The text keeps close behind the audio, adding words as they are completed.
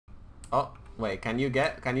Oh, wait, can you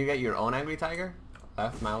get your own angry tiger?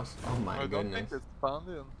 Left mouse. Oh my I don't think goodness. it's found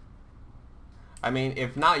in. I mean,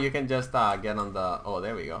 if not, you can just get on the. Oh,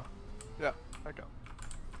 there we go. Yeah, I can.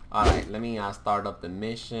 All right, let me start up the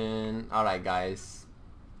mission. All right, guys.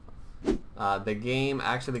 The game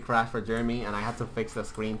actually crashed for Jeremy, and I had to fix the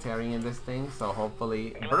screen tearing in this thing. So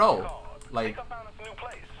hopefully, bro, like.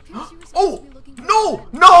 Oh no,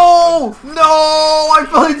 no, no! I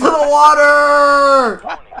fell into the water.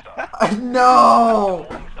 No,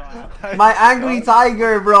 my angry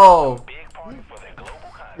tiger, bro.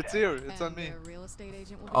 It's here. It's on me.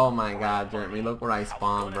 Oh my God, Jeremy, look where I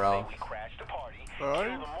spawned, bro. Where are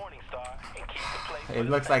you? It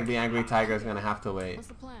looks like the angry tiger is gonna have to wait.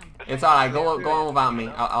 It's alright. Go on without me.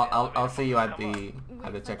 I'll see you at the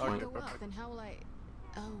checkpoint. Okay, perfect.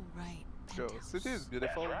 Oh, right. Go. City is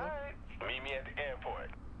beautiful, though. Meet me at the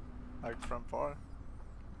airport. Like from far.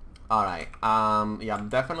 Alright. Yeah,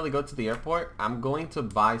 definitely go to the airport. I'm going to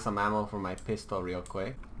buy some ammo for my pistol real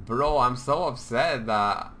quick. Bro, I'm so upset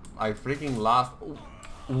that I freaking lost.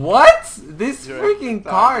 What? This freaking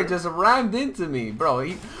car just rammed into me, bro.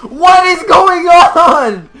 What is going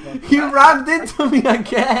on? He rammed into me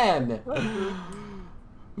again.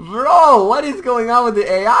 Bro, what is going on with the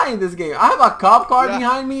AI in this game? I have a cop car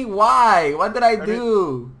behind me? Why? What did I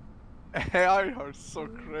do? AI are so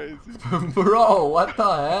crazy. Bro, what the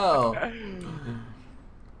hell?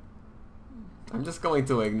 I'm just going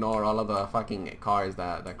to ignore all of the fucking cars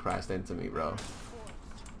that crashed into me, bro.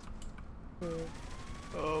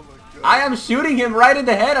 Oh my God. I am shooting him right in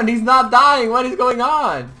the head and he's not dying. What is going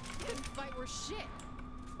on?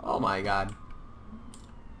 Oh my God.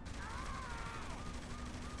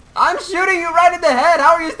 I'm shooting you right in the head.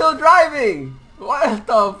 How are you still driving? What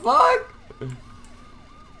the fuck?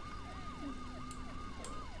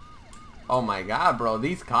 Oh my God, bro.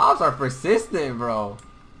 These cops are persistent, bro.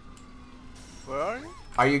 Where are you?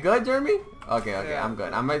 Are you good, Jeremy? Okay, Yeah. I'm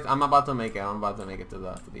good. I'm about to make it. I'm about to make it to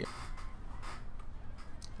the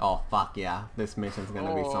Oh fuck yeah. This mission's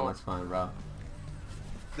gonna be so much fun, bro.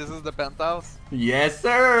 This is the penthouse? Yes,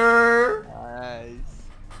 sir! Nice.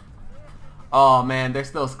 Oh man, there's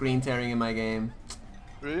still screen tearing in my game.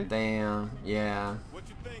 Really? Damn, yeah. What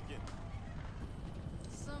you thinking?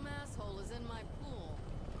 Some asshole is in my pool.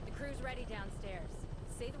 The crew's ready downstairs.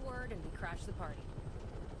 Say the word and we crash the party.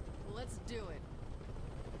 Let's do it.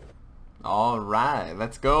 Alright,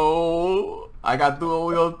 let's go. I got dual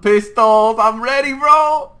wheel pistols. I'm ready,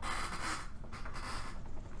 bro.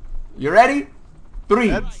 You ready?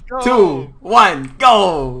 3, Let's go. 2, 1,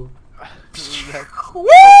 go. Let's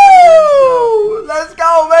Woo! Let's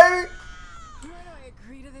go, baby. Why do I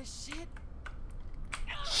agree to this shit?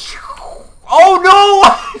 Oh no!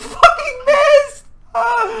 I fucking missed!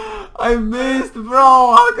 I missed,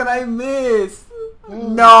 bro. How can I miss?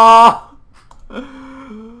 No.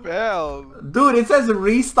 Well. Dude, it says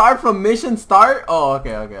restart from mission start. Oh,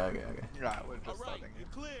 okay. Yeah, we're just starting it.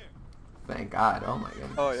 Thank God. Oh my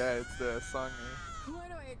goodness. Oh yeah, it's the song. Why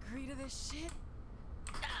do I agree to this shit?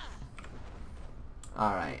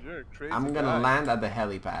 All right. You're a crazy I'm gonna guy. land at the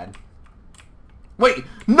helipad. Wait,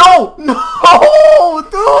 no, no,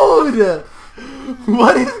 dude.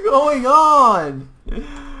 What is going on,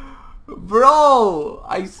 bro?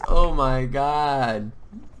 Oh my God.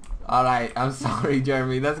 All right, I'm sorry,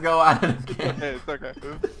 Jeremy. Let's go at it again. It's okay.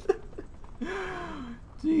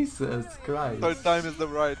 Jesus Christ. Third time is the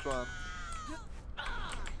right one.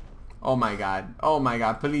 Oh my God. Oh my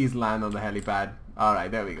God. Please land on the helipad. All right,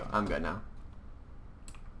 there we go. I'm good now.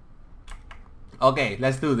 Okay,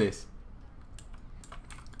 let's do this.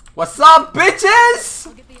 What's up, bitches?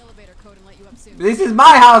 I'll get the elevator code and let you up soon. This is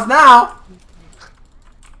my house now.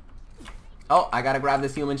 Oh, I gotta grab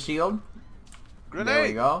this human shield. Grenade. There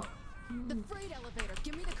we go. The freight elevator.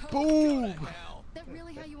 Give me the code. Boom. That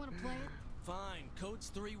really how you want to play it? Fine, code's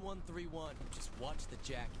 3131. Just watch the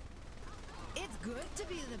jacket. It's good to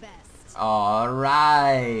be the best. All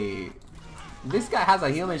right. This guy has a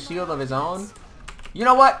human shield of his own. You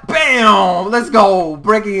know what? Bam! Let's go.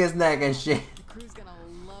 Breaking his neck and shit. The crew's gonna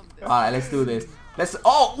love this. All right, let's do this. Let's.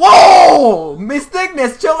 Oh, whoa! Miss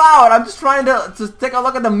Thickness, chill out. I'm just trying to take a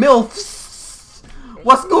look at the MILFs.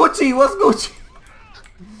 What's Gucci? What's Gucci?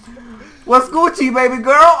 What's Gucci, baby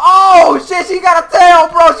girl? Oh shit, she got a tail,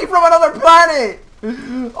 bro. She from another planet.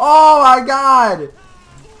 Oh my God.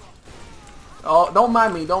 Oh, don't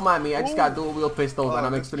mind me. Don't mind me. I just got dual wheel pistols and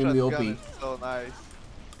I'm this extremely OP. shotgun is so nice.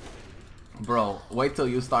 Bro, wait till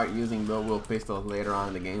you start using dual wheel pistols later on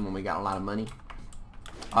in the game when we got a lot of money.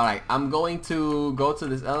 Alright, I'm going to go to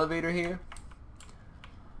this elevator here.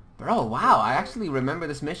 Bro, wow, I actually remember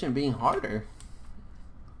this mission being harder.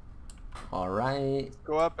 All right.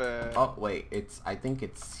 Go up. Oh wait, I think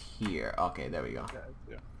it's here. Okay, there we go.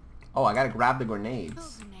 Yeah. Oh, I gotta grab the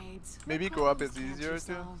grenades. Grenades. Maybe What go up problems is can't easier you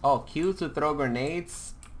too. solve? Oh, Q to throw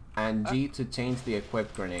grenades, and G to change the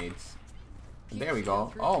equipped grenades. There we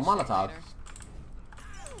go. Oh, Molotov.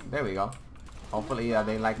 There we go. Hopefully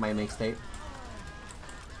they like my mixtape.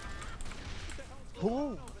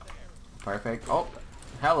 Ooh. Perfect. Oh,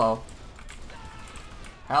 hello.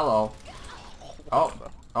 Hello.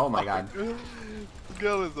 Oh my god. This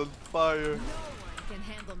girl is on fire. Can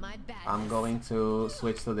handle my badness. I'm going to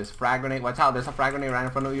switch to this frag grenade. Watch out, there's a frag grenade right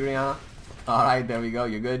in front of you, Rihanna. Alright, there we go.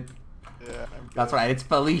 You're good. Yeah. That's right, it's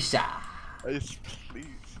Felicia. Please,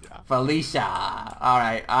 yeah. Felicia.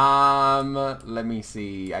 Alright, let me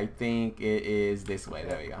see. I think it is this way.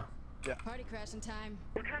 There we go. Party crashing time.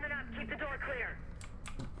 We're coming up. Keep the door clear.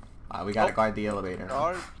 We gotta guard the elevator.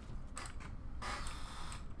 Guard.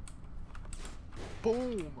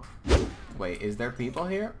 Boom. Wait, is there people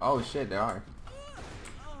here? Oh shit, there are.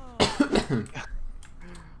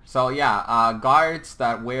 So yeah, guards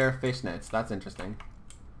that wear fishnets. That's interesting.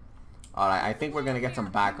 Alright, I think we're gonna get some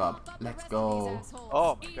backup. Let's go.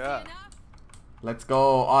 Oh my god. Let's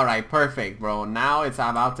go. Alright, perfect, bro. Now it's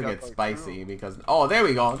about to get spicy because... Oh, there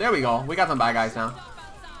we go. There we go. We got some bad guys now.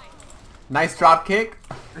 Nice drop kick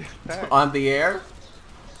on the air.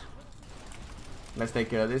 Let's take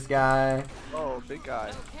care of this guy. Oh, big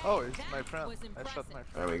guy. Oh, it's my friend. I shot my There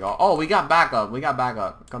friend. we go. Oh, we got backup. We got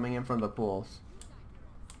backup coming in from the pools.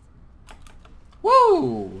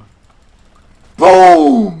 Woo!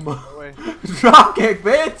 Boom! Wait. Drop kick,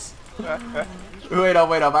 bitch! Wait up.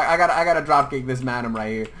 I gotta drop kick this madam right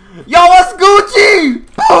here. Yo, what's Gucci?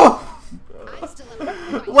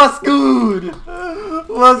 What's good?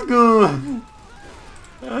 What's good?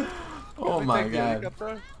 Oh Can we my take the god.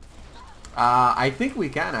 helicopter? I think we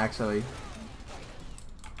can actually.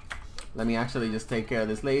 Let me actually just take care of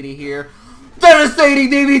this lady here.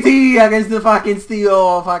 Devastating DVT against the fucking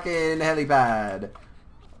steel fucking helipad.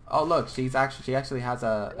 Oh look, she actually has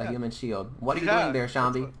a human shield. What are you doing there,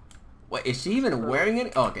 Shambi? Wait, is she even wearing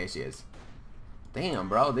it? Oh, okay, she is. Damn,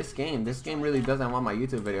 bro, this game really doesn't want my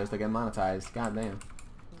YouTube videos to get monetized. God damn.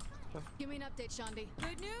 Give me an update, Shandi.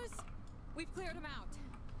 Good news? We've cleared him out.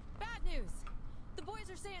 Bad news. The boys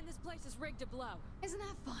are saying this place is rigged to blow. Isn't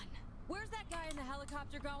that fun? Where's that guy in the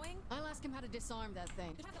helicopter going? I'll ask him how to disarm that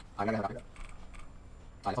thing. I gotta have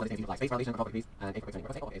I told this like space relation, public peace, and take quick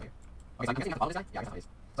okay, here. Okay, so I'm guessing you have to follow this guy? Yeah, I guess that is.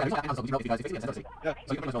 So I just have to know because you fix it, Yeah.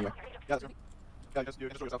 so you can pretty much go anywhere. Yeah, that's true. Yeah, you just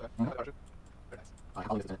throw yourself there. Very nice. Alright,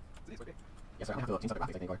 I'll leave this in it. It's okay. Yes, sir, I'm gonna have to change the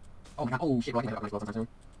graphics, I think, or... Oh my god, oh shit, bro, I can have a nice sometime soon.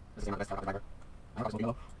 This is my best helicopter. I hope I just won't be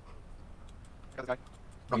low. Got this guy.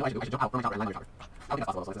 Bro, you know I should jump out, run out, and land on your tower. I don't think that's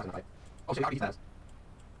possible, so let's not fight. Oh shit, RPG's fast.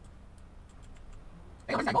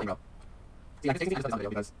 Hey, where's that going, bro? See, I can take this video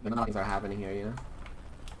because there are not things that are happening here, you know?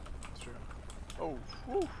 That's true. Oh,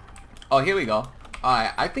 whew. Oh, here we go.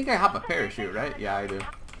 Alright, I think I have a parachute, right? Yeah, I do.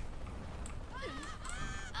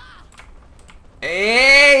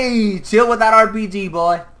 Hey! Chill with that RPG,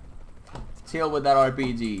 boy. Chill with that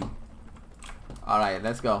RPG. Alright,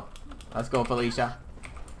 let's go. Let's go, Felicia.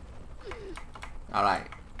 Alright.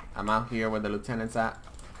 I'm out here where the lieutenant's at.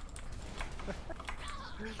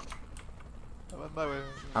 I'm on my way.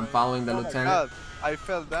 I'm following the Oh my lieutenant. God, I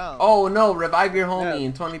fell down. Oh no, revive your homie Yeah.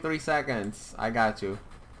 in 23 seconds. I got you.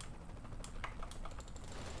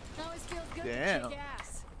 Always feels good Damn. to kick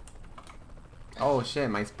ass. Oh shit,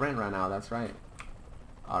 my sprint ran out, that's right.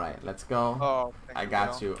 Alright, let's go. Oh, thank I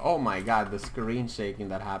got Will. you. Oh my god, the screen shaking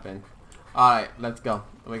that happened. Alright, let's go.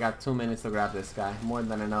 We got 2 minutes to grab this guy. More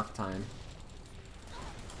than enough time.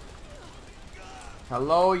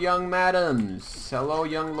 Hello, young madams. Hello,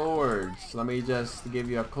 young lords. Let me just give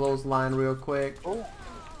you a clothesline real quick. Oh.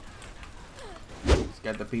 Let's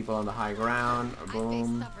get the people on the high ground. I face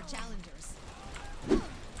Boom. tougher challengers.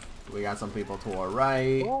 We got some people to our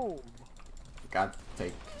right. Oh. Got to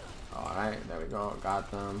take... Alright, there we go. Got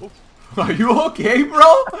them. Are you okay, bro?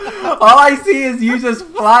 All I see is you just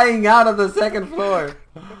flying out of the second floor.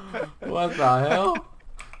 What the hell?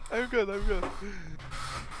 I'm good, I'm good.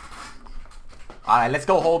 Alright, let's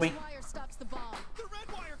go, Hobie. Wire stops the ball. The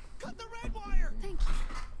red wire! Cut the red wire! Thank you.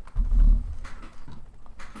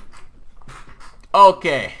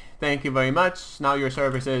 Okay, thank you very much. Now your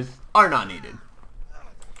services are not needed.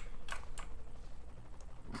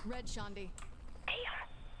 Red, Shandi.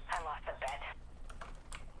 I lost a bet.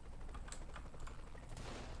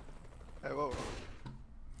 Hey, whoa.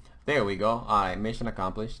 There we go. Alright, mission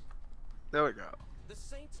accomplished. There we go. The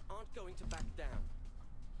Saints aren't going to back down.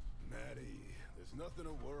 Maddie, there's nothing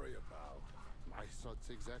to worry about. My thoughts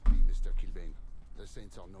exactly, Mr. Kilbane. The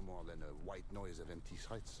Saints are no more than a white noise of empty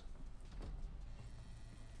threats.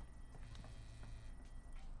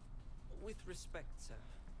 With respect, sir.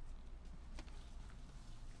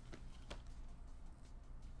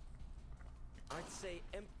 I'd say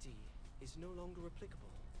empty is no longer applicable.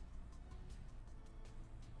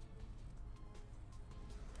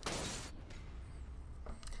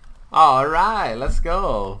 Alright, let's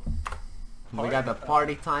go. We got the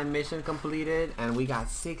party time mission completed and we got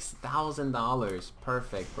 $6,000.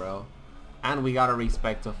 Perfect, bro. And we got a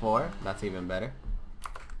respect to 4. That's even better.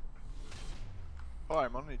 Oh,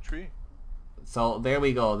 I'm only 3. So there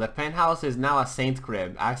we go. The penthouse is now a saint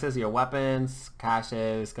crib. Access your weapons,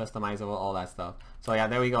 caches, customizable, all that stuff. So yeah,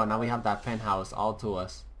 there we go. Now we have that penthouse all to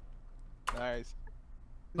us. Nice.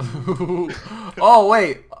 Oh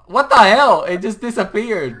wait, what the hell? It just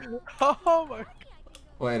disappeared. Oh my.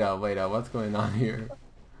 Wait up, what's going on here?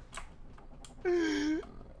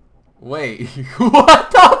 Wait,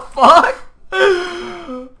 what the fuck?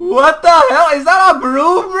 What the hell? Is that a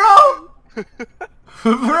broom, bro?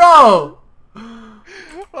 Bro!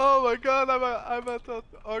 Oh my god, I'm at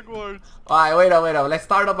Hogwarts. Alright, wait up. Let's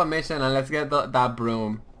start up a mission and let's get that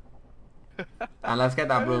broom. And let's get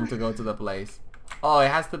that broom to go to the place. Oh, it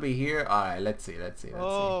has to be here? Alright, let's see.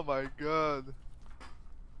 Oh my god.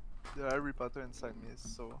 The Harry Potter inside me is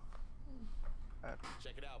so happy.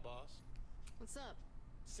 Check it out, boss. What's up?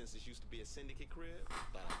 Since this used to be a syndicate crib,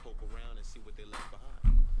 thought I'd poke around and see what they left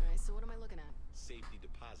behind. Alright, so what am I looking at? Safety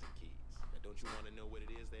deposit keys. Now, don't you want to know what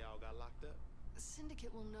it is they all got locked up? The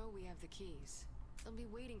Syndicate will know we have the keys. They'll be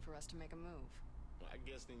waiting for us to make a move. Well, I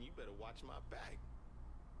guess then you better watch my back.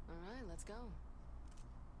 Alright, let's go.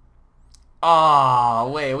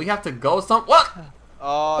 Oh, wait, we have to go what?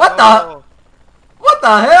 Oh, What no. What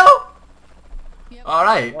the hell? Yep.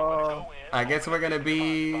 Alright, Oh, I guess we're gonna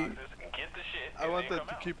be... I wanted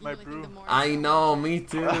to keep my You really think the broom. more I know, me I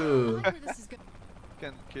too. wonder where this is going.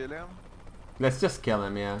 Can kill him. Let's just kill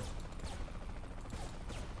him, yeah.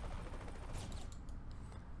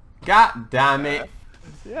 God damn it.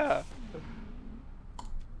 Yeah.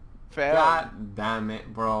 Fair. God damn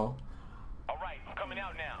it, bro. Alright, I'm coming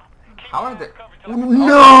out now. Keep How are your they? cover till I get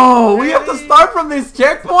No! We have to start from this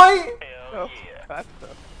checkpoint? hell Oh, yeah. what the-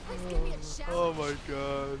 Please give me a shout. Oh my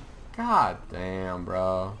god. God damn,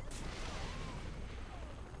 bro.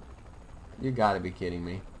 You gotta be kidding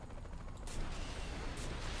me.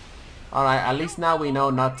 Alright, at least now we know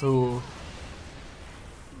not to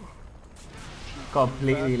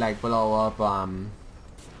completely like blow up all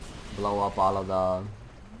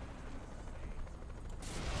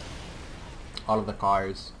of the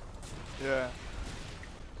cars. Yeah.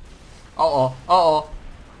 Oh,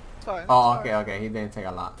 It's fine. oh, it's okay, he didn't take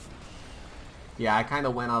a lot. Yeah, I kind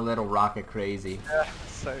of went a little rocket crazy. fine. Yeah,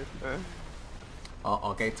 safe.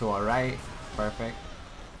 Oh, okay, to our right, perfect.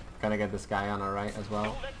 Gonna get this guy on our right as well.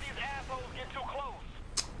 Don't let these assholes get too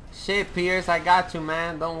close. Shit, Pierce, I got you,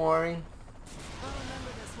 man. Don't worry. I'll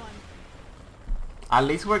remember this one. At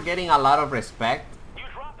least we're getting a lot of respect You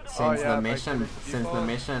dropping them? since yeah, the by mission killing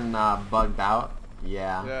people. bugged out.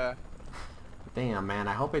 Yeah. Yeah. Damn, man.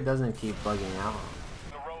 I hope it doesn't keep bugging out.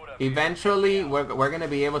 The road up here. Eventually, we're gonna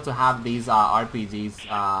be able to have these RPGs,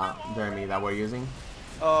 Jeremy, that we're using.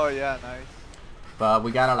 Oh yeah, nice. But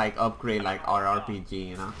we gotta like upgrade like our RPG,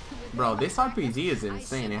 you know. Bro, this RPG is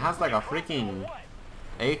insane. It has like a freaking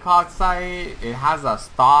ACOG sight. It has a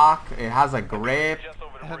stock. It has a grip. Just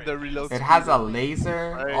over the And bridge. the reload. It has speed. a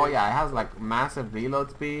laser. Right. Oh yeah, it has like massive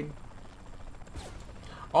reload speed.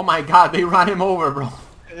 Oh my god, they ran him over, bro.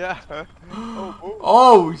 Yeah. Oh,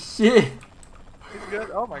 Oh shit. he's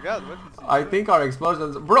good. Oh my god, what is he I doing? think our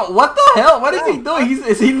explosions... Bro, what the hell? What is he doing?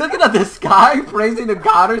 Is he looking at the sky, praising the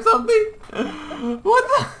god or something? What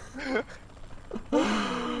the...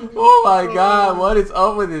 Oh my god, what is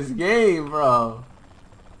up with this game, bro?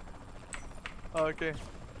 Oh, okay.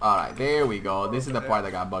 Alright, there we go. This is the part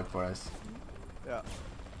that got bugged for us. Yeah.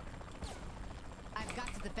 I've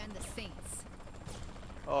got to defend the Saints.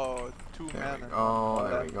 Oh, two There men. we and go, all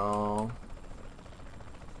there that. we go.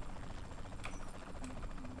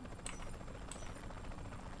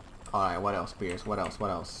 Alright, what else, Pierce? What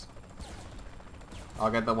else?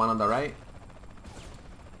 I'll get the one on the right.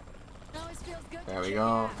 Always feels good. There to we kick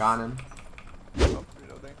go, ass. got him. Oh,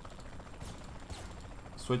 reloading.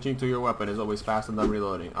 Switching to your weapon is always faster than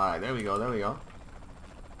reloading. Alright, there we go.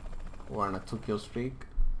 We're on a 2-kill streak.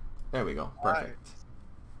 There we go, perfect.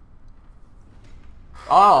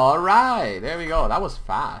 Alright, there we go. That was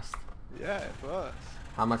fast. Yeah, it was.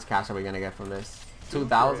 How much cash are we gonna get from this?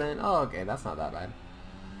 2,000? Oh, okay, that's not that bad.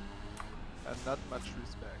 And not much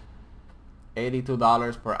respect.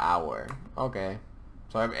 $82 per hour. Okay.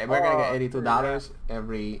 So we're gonna get $82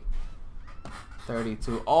 every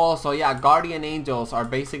 32. Oh, so yeah, Guardian Angels are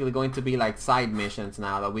basically going to be like side missions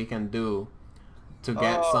now that we can do to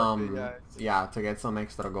get Oh, some, okay, yeah, I see. yeah, to get some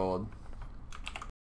extra gold.